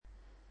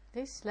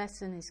This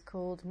lesson is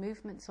called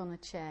Movements on a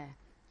Chair,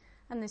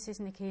 and this is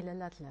Nikila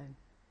Ludlow.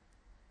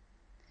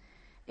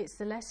 It's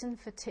the lesson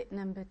for tip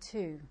number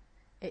 2.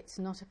 It's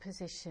not a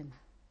position.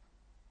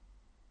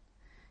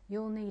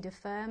 You'll need a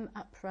firm,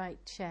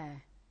 upright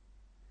chair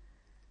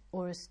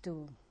or a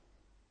stool.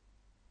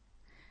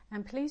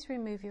 And please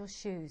remove your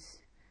shoes.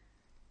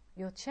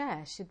 Your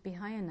chair should be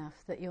high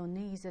enough that your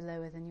knees are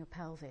lower than your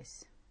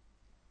pelvis.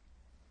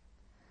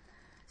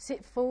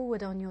 Sit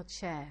forward on your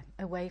chair,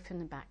 away from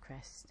the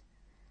backrest,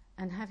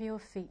 and have your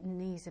feet and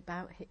knees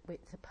about hip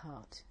width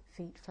apart,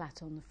 feet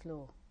flat on the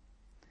floor.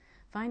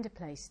 Find a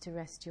place to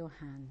rest your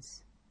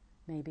hands,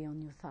 maybe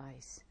on your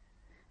thighs,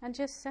 and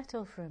just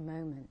settle for a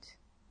moment.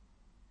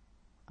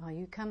 Are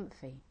you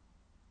comfy?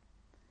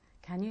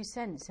 Can you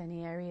sense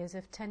any areas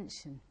of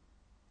tension?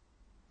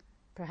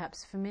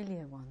 Perhaps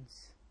familiar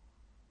ones?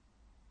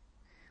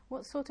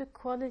 What sort of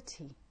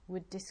quality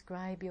would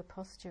describe your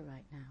posture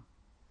right now?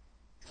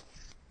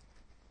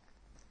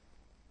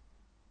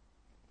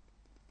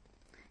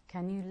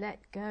 Can you let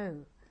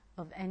go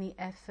of any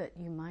effort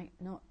you might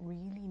not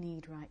really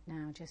need right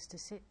now just to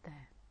sit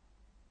there?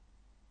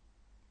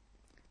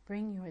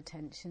 Bring your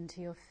attention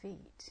to your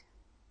feet.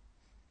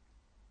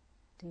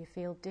 Do you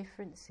feel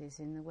differences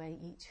in the way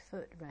each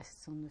foot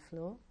rests on the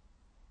floor?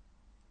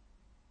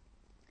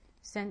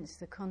 Sense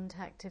the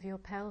contact of your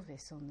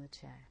pelvis on the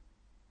chair.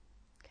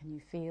 Can you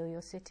feel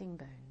your sitting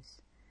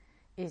bones?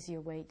 Is your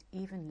weight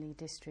evenly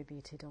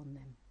distributed on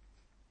them?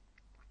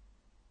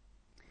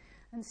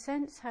 And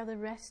sense how the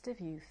rest of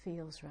you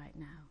feels right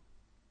now.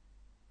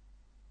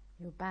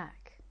 Your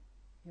back,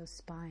 your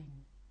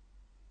spine.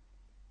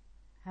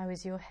 How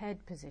is your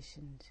head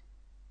positioned?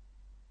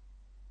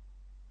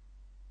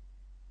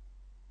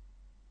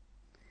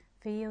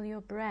 Feel your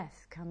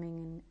breath coming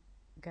and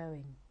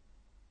going.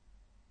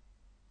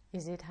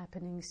 Is it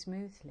happening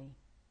smoothly?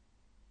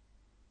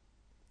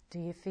 Do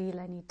you feel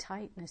any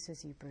tightness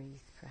as you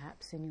breathe,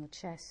 perhaps in your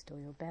chest or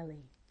your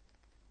belly?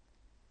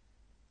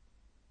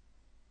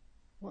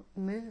 What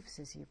moves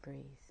as you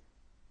breathe?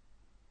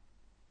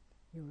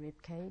 Your rib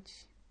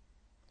cage,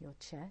 your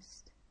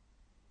chest,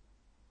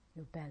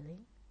 your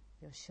belly,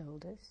 your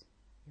shoulders,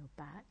 your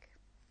back.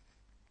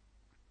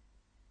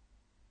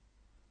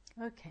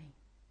 Okay,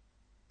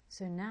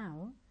 so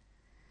now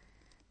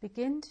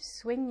begin to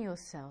swing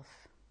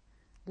yourself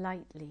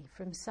lightly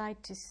from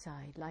side to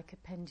side like a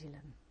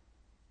pendulum.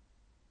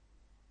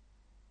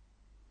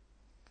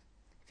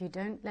 If you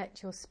don't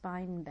let your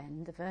spine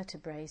bend, the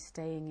vertebrae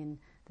staying in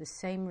the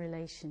same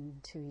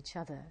relation to each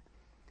other,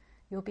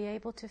 you'll be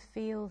able to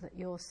feel that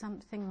you're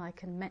something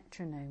like a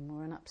metronome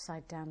or an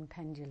upside down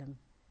pendulum.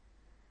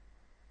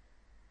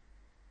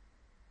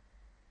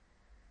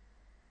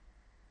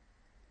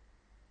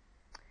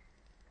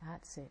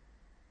 That's it.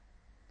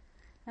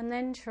 And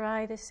then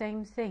try the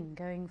same thing,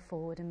 going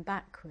forward and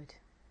backward.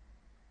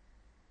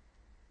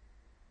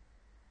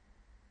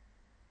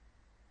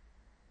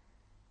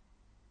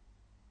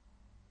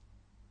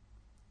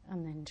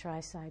 And then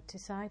try side to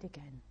side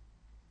again.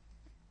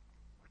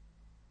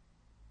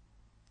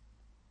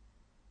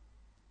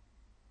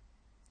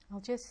 I'll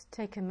just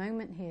take a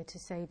moment here to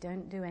say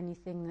don't do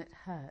anything that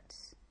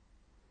hurts.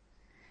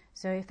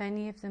 So if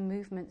any of the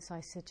movements I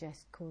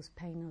suggest cause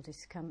pain or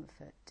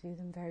discomfort, do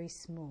them very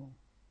small.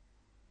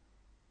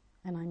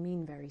 And I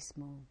mean very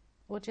small.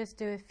 Or just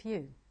do a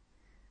few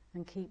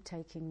and keep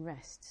taking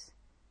rests.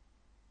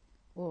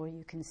 Or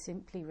you can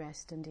simply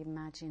rest and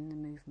imagine the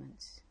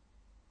movements.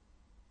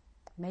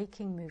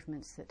 Making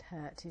movements that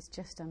hurt is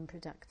just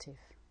unproductive.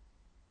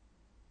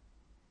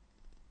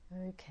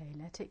 Okay,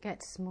 let it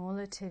get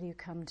smaller till you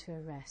come to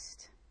a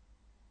rest.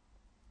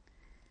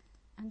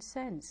 And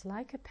sense,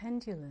 like a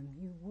pendulum,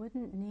 you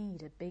wouldn't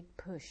need a big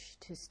push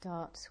to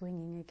start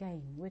swinging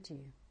again, would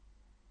you?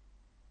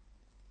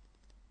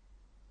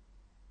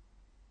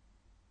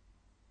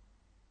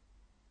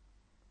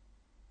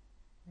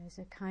 There's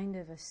a kind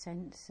of a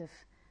sense of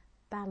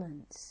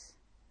balance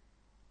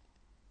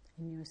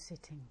in your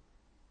sitting.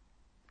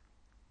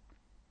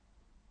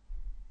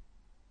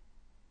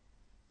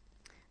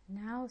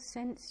 Now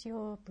sense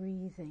your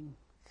breathing,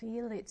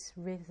 feel its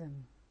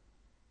rhythm,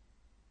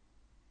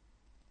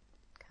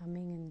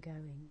 coming and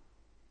going,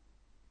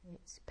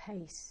 its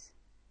pace,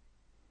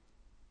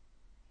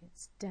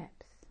 its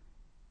depth.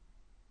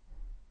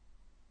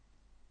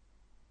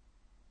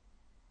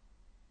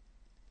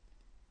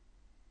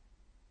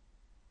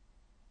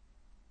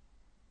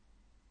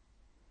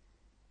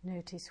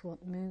 Notice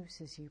what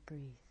moves as you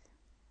breathe.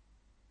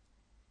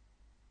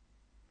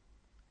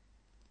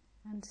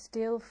 And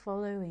still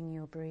following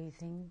your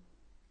breathing,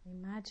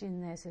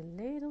 imagine there's a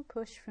little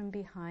push from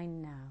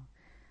behind now,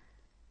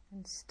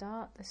 and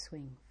start the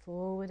swing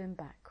forward and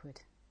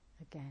backward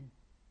again.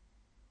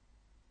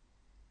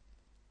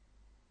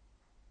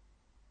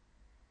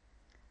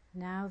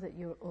 Now that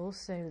you're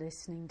also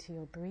listening to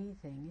your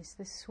breathing, is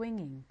the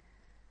swinging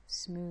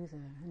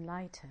smoother and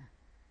lighter?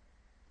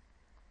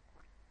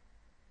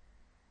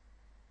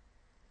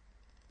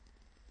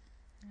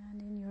 And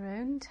in your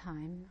own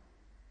time,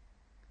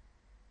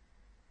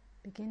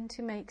 Begin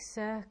to make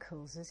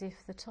circles as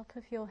if the top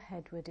of your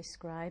head were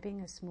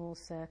describing a small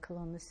circle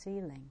on the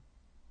ceiling.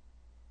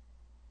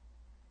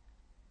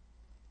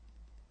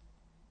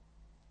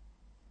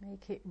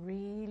 Make it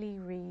really,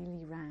 really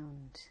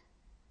round.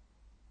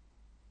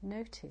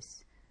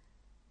 Notice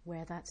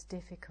where that's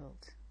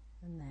difficult,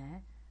 and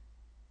there,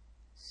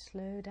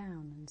 slow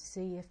down and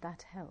see if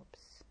that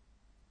helps.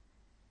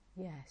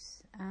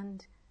 Yes,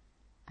 and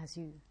as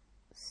you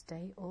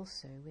stay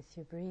also with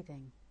your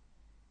breathing.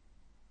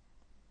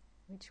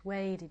 Which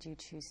way did you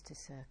choose to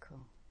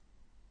circle?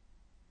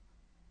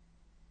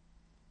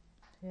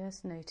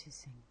 Just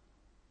noticing.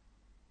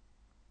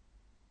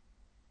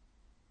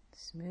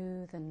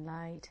 Smooth and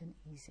light and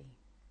easy.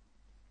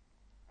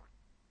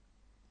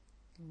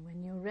 And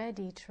when you're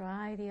ready,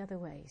 try the other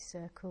way,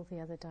 circle the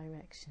other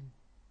direction.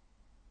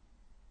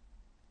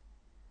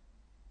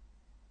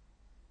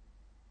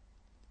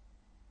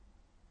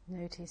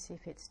 Notice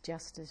if it's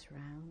just as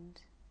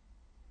round.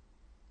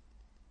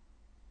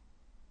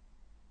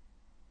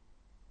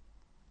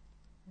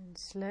 And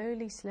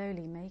slowly,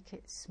 slowly make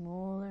it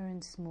smaller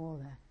and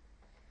smaller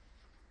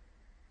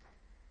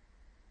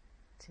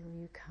till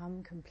you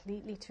come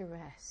completely to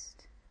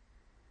rest.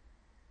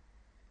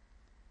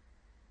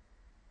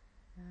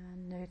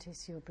 And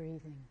notice your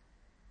breathing.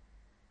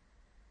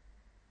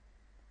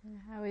 And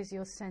how is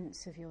your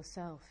sense of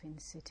yourself in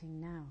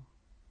sitting now?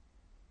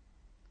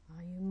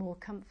 Are you more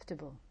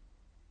comfortable?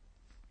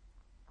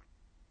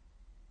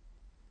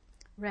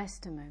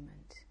 Rest a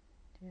moment.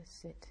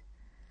 Just sit.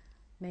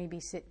 Maybe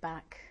sit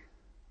back.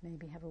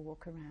 Maybe have a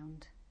walk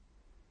around.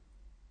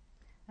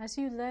 As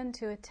you learn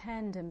to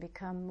attend and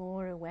become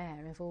more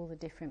aware of all the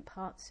different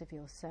parts of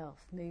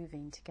yourself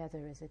moving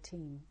together as a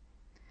team,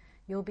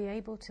 you'll be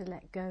able to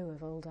let go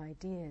of old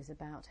ideas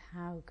about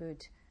how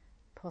good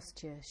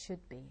posture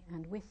should be,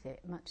 and with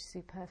it much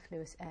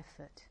superfluous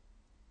effort.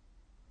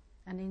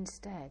 And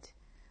instead,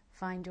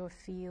 find or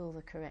feel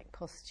the correct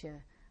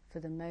posture for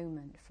the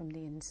moment from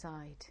the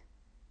inside.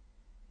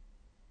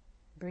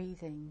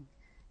 Breathing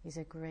is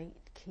a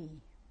great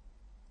key.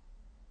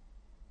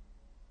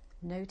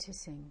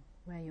 Noticing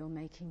where you're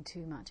making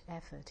too much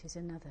effort is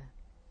another.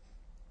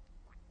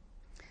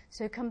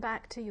 So come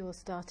back to your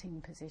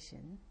starting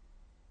position.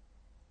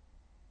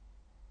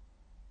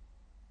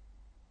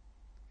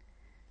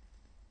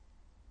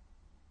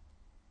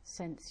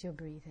 Sense your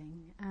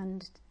breathing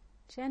and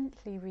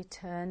gently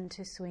return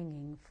to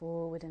swinging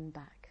forward and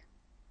back.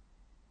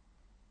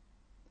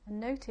 And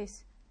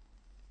notice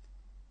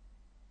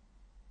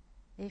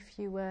if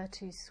you were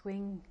to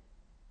swing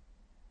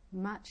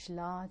much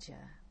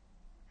larger,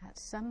 at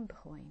some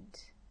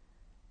point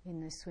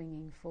in the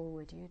swinging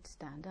forward you'd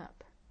stand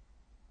up.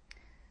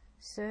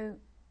 So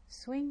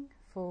swing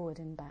forward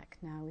and back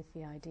now with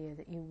the idea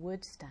that you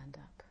would stand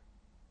up.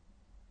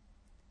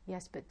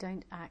 Yes, but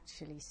don't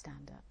actually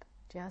stand up.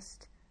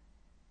 Just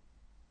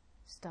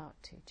start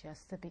to,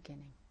 just the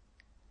beginning.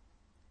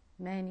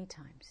 Many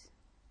times.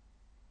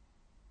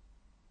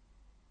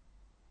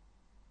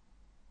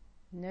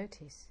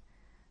 Notice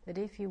that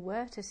if you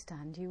were to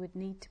stand, you would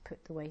need to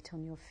put the weight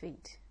on your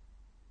feet.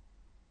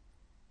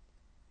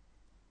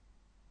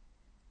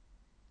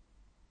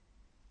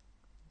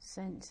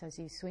 Sense as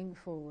you swing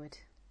forward,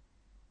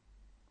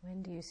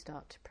 when do you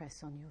start to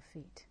press on your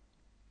feet?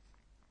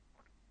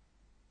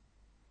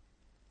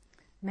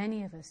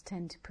 Many of us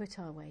tend to put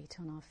our weight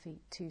on our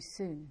feet too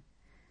soon,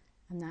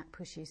 and that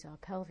pushes our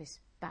pelvis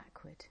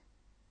backward,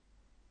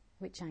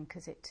 which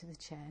anchors it to the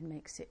chair and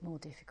makes it more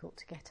difficult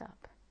to get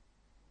up.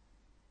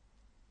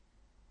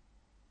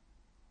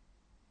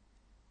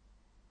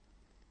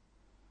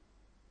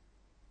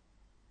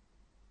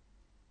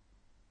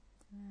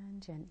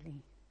 And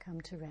gently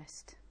come to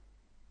rest.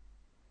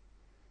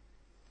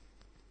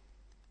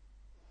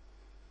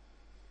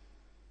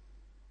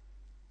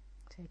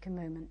 Take a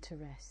moment to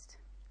rest.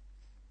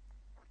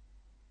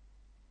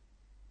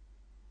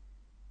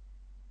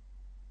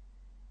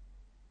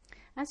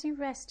 As you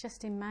rest,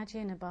 just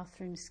imagine a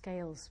bathroom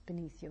scales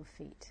beneath your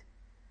feet.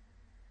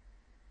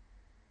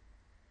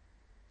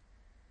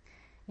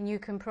 And you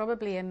can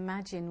probably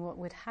imagine what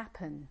would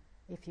happen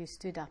if you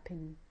stood up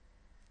in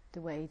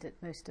the way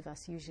that most of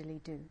us usually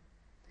do.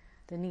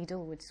 The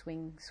needle would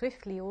swing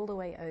swiftly all the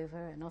way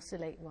over and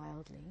oscillate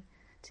wildly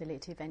till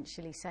it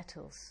eventually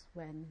settles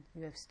when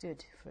you have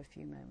stood for a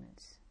few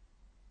moments.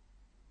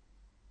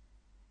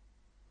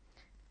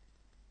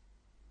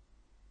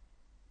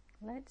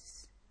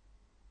 Let's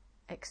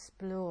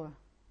explore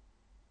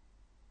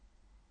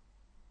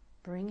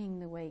bringing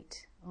the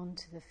weight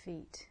onto the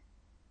feet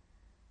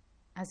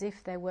as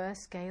if there were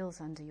scales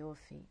under your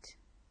feet,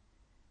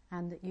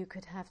 and that you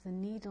could have the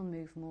needle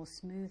move more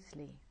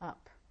smoothly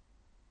up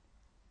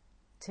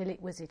till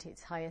it was at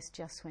its highest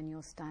just when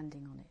you're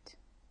standing on it.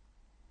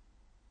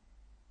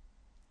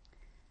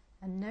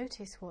 And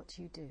notice what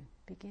you do.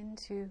 Begin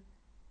to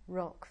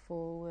rock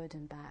forward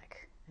and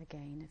back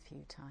again a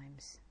few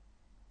times,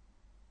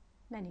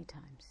 many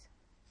times.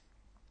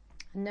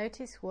 And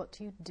notice what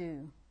you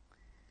do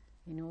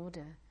in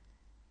order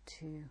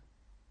to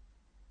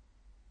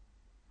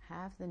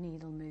have the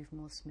needle move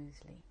more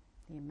smoothly,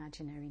 the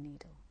imaginary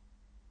needle.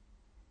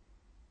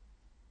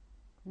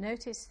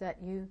 Notice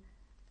that you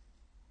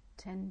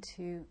tend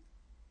to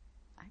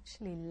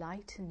actually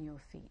lighten your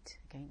feet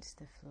against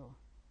the floor.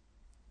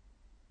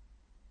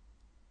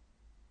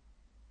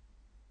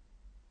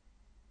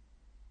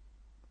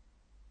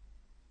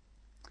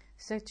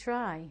 So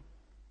try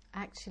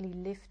actually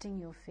lifting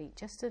your feet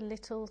just a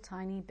little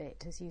tiny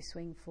bit as you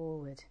swing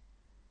forward.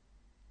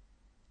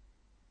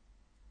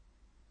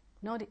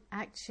 Not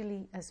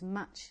actually as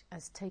much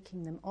as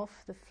taking them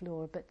off the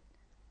floor, but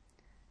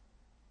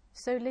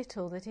so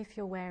little that if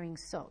you're wearing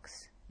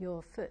socks,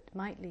 your foot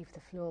might leave the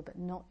floor but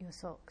not your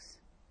socks.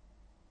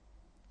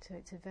 So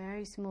it's a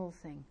very small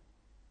thing.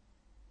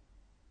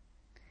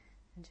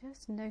 And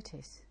just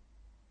notice,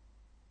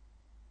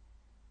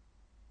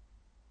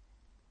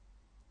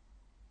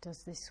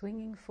 does this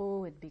swinging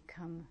forward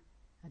become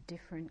a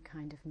different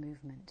kind of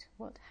movement?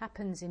 What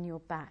happens in your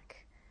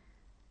back,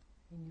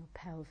 in your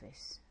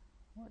pelvis?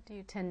 What do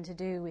you tend to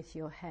do with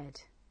your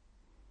head?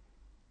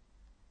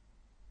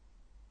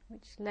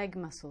 Which leg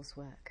muscles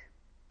work?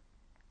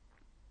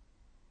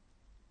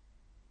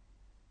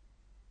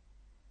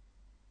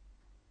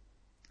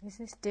 Is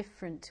this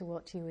different to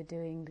what you were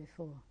doing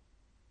before?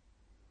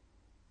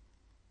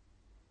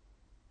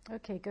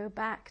 Okay, go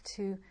back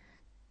to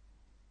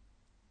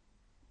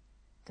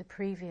the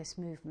previous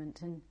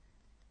movement and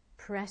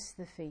press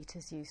the feet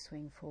as you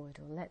swing forward,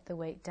 or let the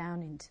weight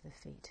down into the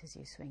feet as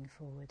you swing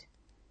forward.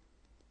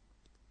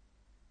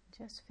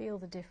 Just feel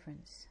the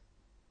difference.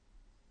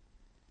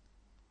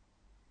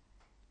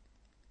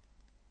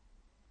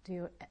 Do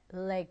your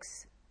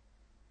legs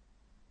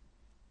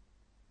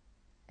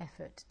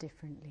effort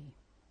differently?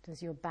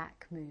 Does your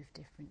back move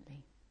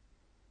differently?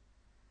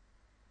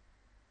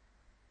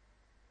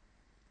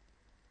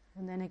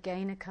 And then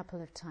again a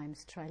couple of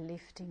times try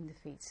lifting the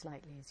feet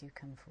slightly as you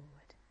come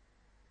forward.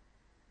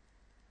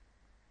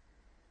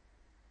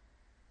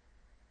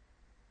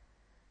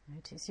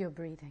 Notice your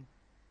breathing.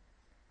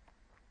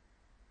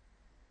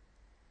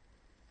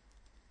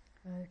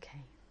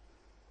 Okay,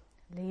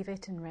 leave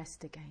it and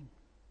rest again.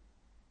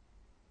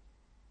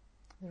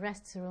 The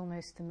rests are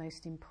almost the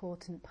most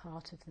important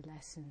part of the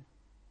lesson.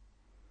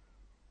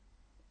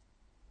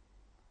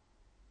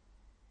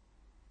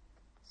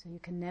 So you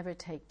can never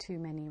take too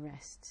many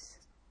rests,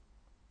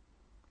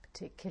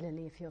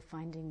 particularly if you're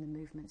finding the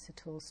movements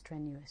at all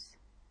strenuous.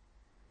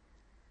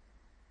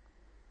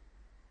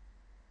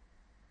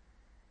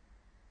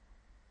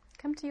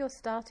 Come to your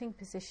starting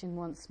position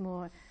once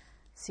more,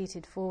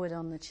 seated forward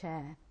on the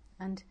chair,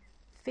 and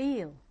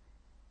feel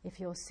if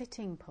your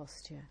sitting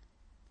posture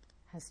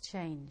has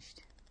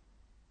changed.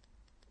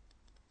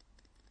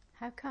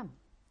 How come?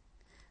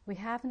 We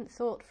haven't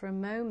thought for a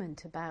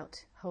moment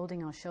about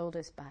holding our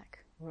shoulders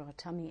back or our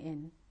tummy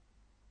in.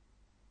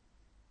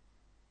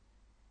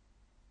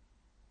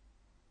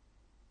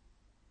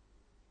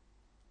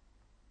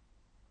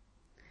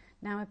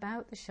 Now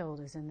about the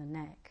shoulders and the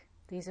neck.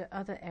 These are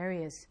other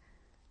areas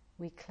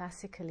we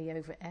classically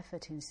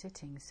over-effort in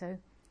sitting. So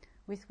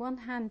with one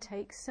hand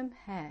take some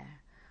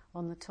hair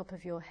on the top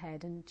of your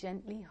head and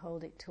gently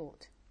hold it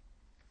taut.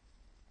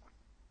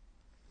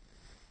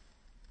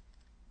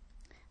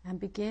 And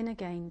begin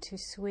again to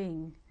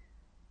swing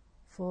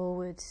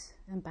forwards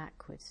and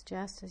backwards,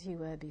 just as you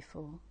were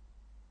before.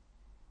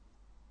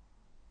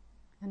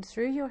 And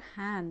through your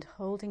hand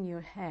holding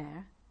your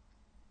hair,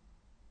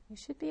 you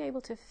should be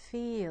able to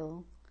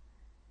feel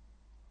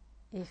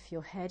if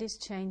your head is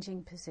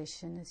changing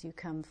position as you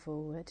come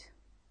forward,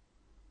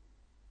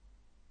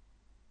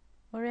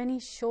 or any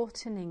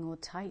shortening or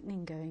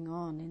tightening going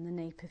on in the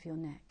nape of your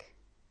neck.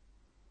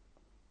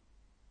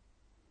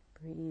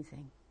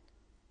 Breathing.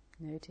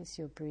 Notice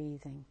your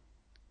breathing.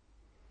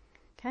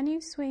 Can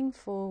you swing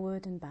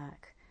forward and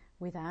back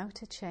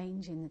without a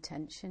change in the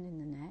tension in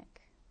the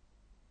neck?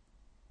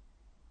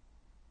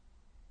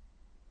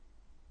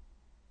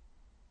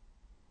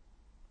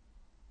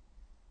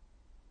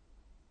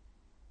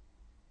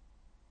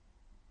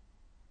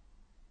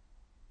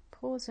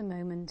 Pause a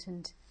moment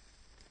and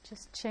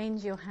just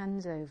change your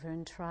hands over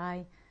and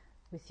try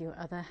with your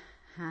other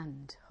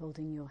hand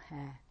holding your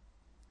hair.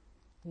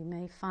 You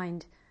may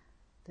find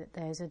that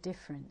there's a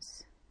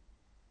difference,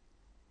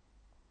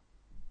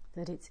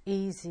 that it's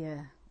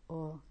easier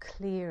or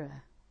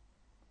clearer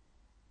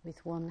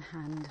with one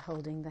hand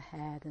holding the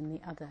hair than the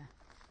other.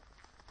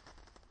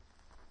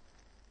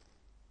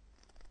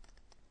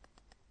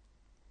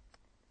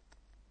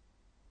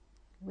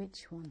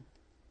 Which one?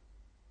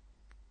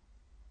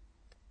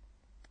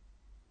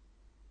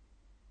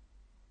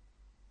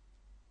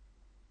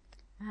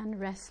 And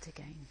rest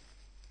again.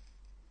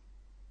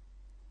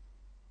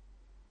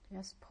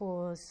 Just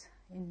pause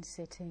in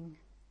sitting.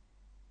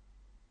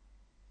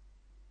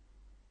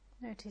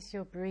 Notice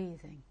your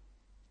breathing.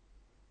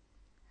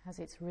 Has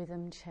its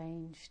rhythm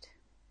changed?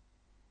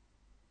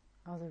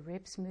 Are the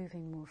ribs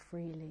moving more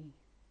freely?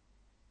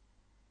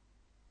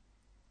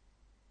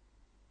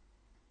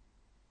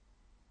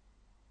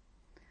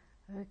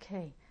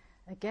 Okay,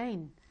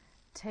 again,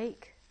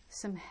 take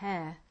some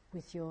hair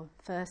with your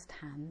first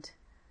hand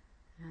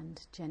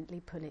and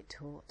gently pull it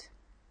taut.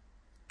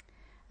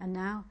 And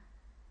now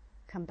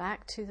come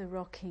back to the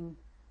rocking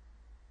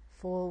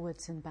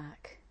forwards and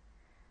back.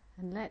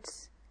 And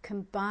let's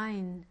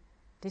combine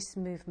this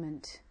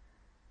movement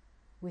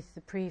with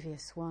the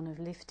previous one of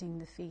lifting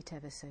the feet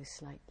ever so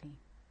slightly.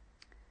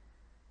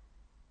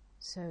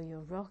 So you're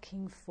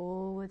rocking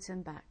forwards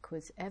and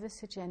backwards ever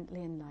so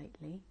gently and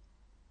lightly,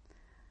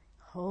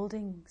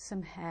 holding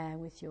some hair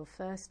with your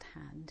first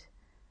hand,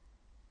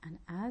 and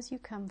as you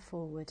come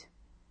forward,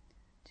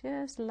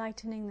 just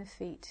lightening the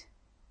feet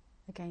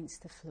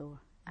against the floor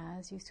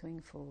as you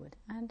swing forward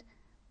and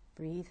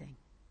breathing.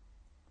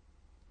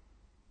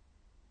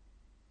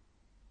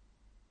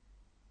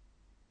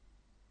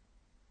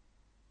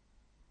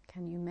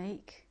 Can you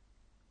make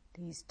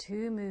these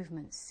two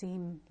movements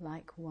seem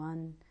like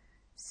one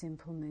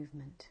simple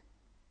movement?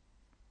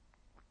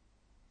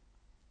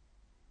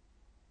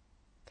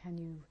 Can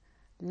you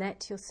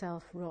let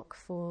yourself rock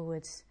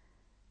forwards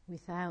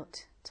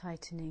without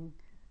tightening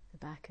the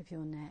back of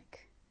your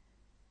neck,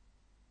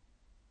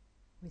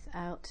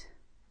 without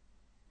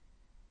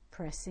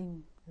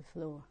pressing the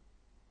floor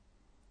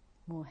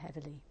more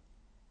heavily?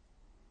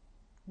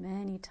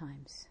 Many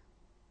times,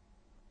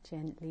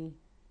 gently,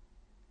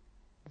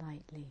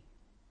 lightly.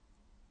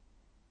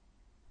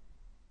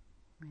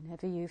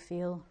 Whenever you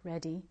feel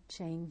ready,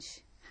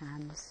 change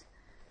hands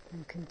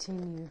and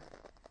continue.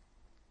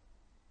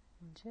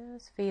 And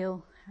just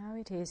feel how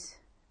it is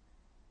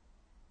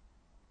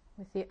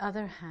with the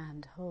other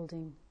hand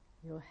holding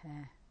your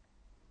hair.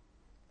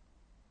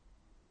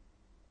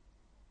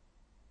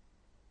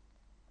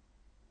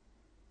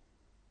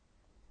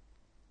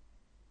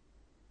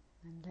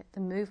 And let the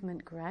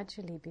movement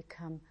gradually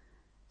become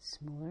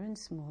smaller and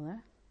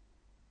smaller,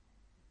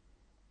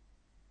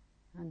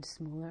 and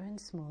smaller and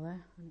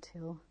smaller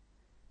until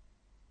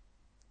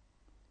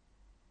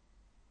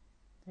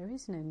there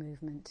is no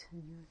movement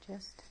and you're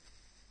just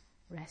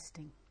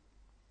resting.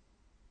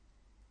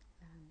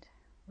 And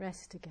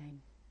rest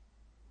again.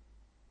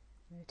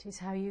 Notice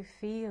how you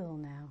feel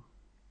now.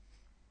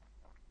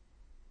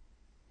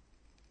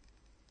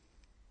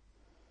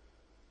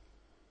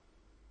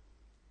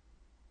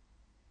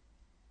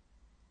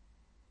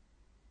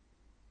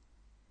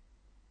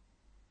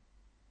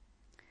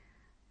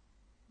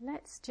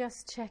 Let's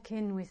just check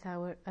in with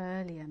our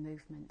earlier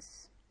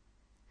movements.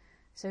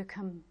 So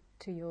come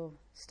to your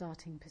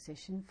starting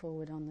position,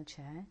 forward on the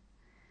chair,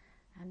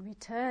 and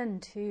return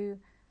to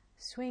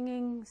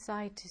swinging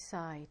side to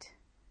side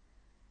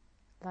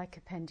like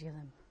a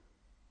pendulum.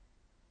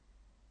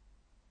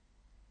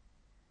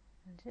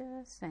 And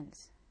just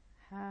sense,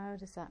 how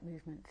does that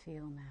movement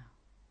feel now?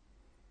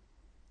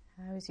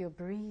 How is your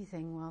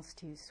breathing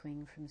whilst you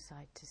swing from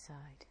side to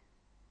side?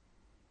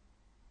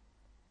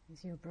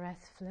 Is your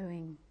breath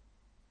flowing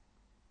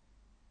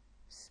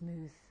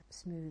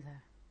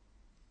smoother?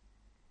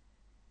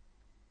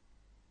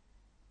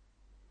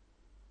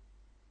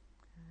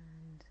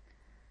 And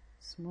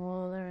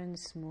smaller and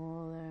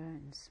smaller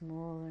and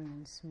smaller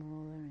and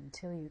smaller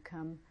until you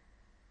come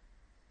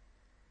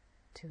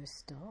to a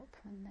stop,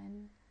 and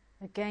then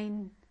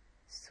again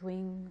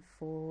swing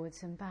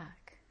forwards and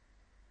back.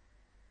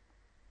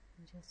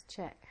 And just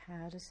check,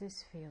 how does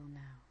this feel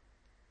now?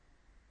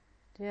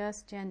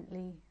 Just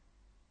gently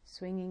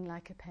swinging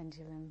like a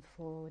pendulum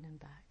forward and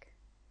back.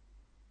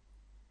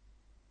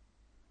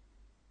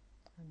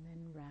 And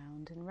then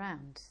round and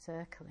round,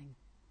 circling.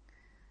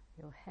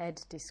 Your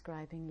head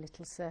describing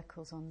little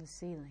circles on the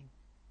ceiling.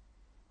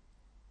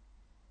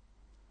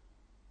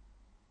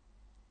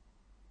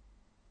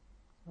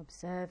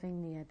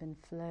 Observing the ebb and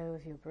flow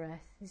of your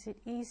breath. Is it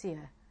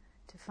easier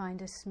to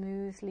find a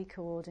smoothly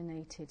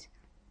coordinated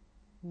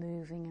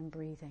moving and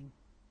breathing?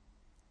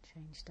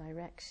 Change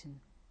direction.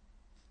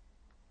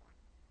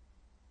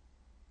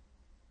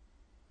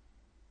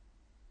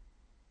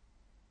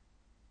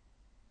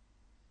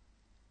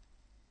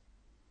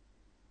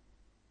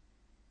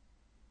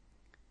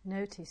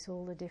 Notice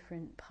all the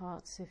different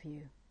parts of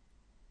you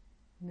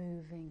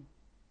moving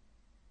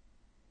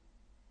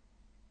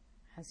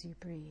as you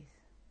breathe,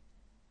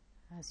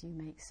 as you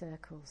make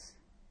circles.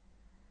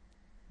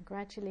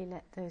 Gradually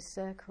let those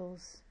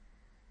circles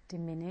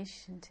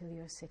diminish until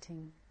you're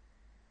sitting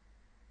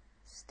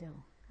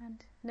still.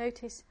 And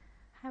notice,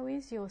 how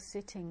is your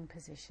sitting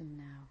position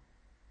now?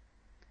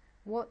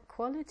 What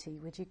quality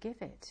would you give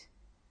it?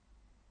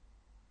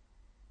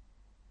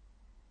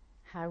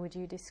 How would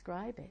you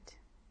describe it?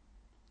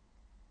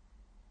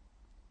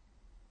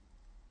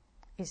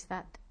 Is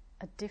that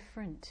a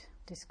different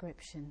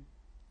description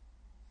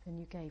than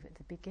you gave at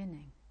the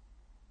beginning?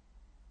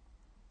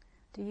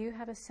 Do you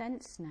have a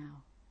sense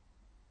now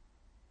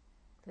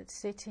that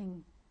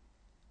sitting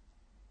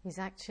is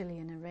actually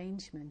an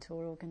arrangement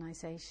or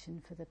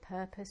organisation for the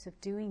purpose of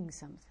doing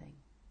something,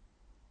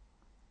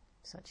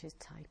 such as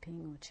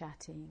typing or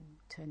chatting,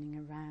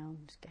 turning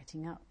around,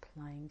 getting up,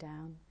 lying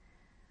down,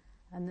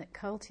 and that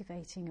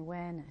cultivating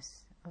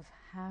awareness of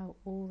how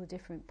all the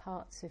different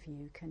parts of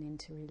you can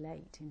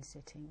interrelate in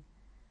sitting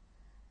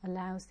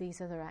allows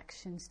these other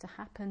actions to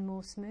happen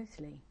more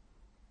smoothly.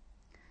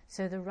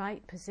 So the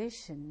right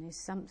position is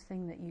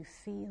something that you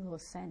feel or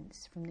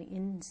sense from the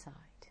inside.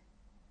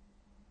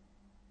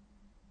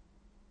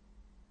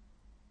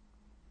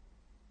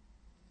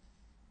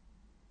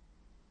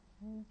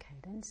 Okay,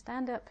 then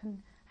stand up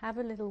and have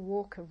a little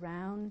walk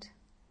around.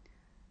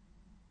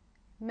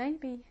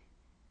 Maybe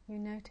you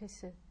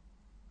notice a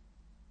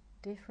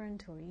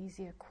different or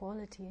easier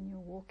quality in your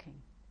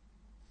walking.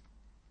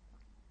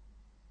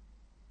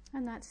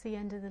 And that's the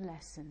end of the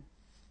lesson.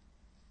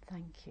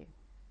 Thank you.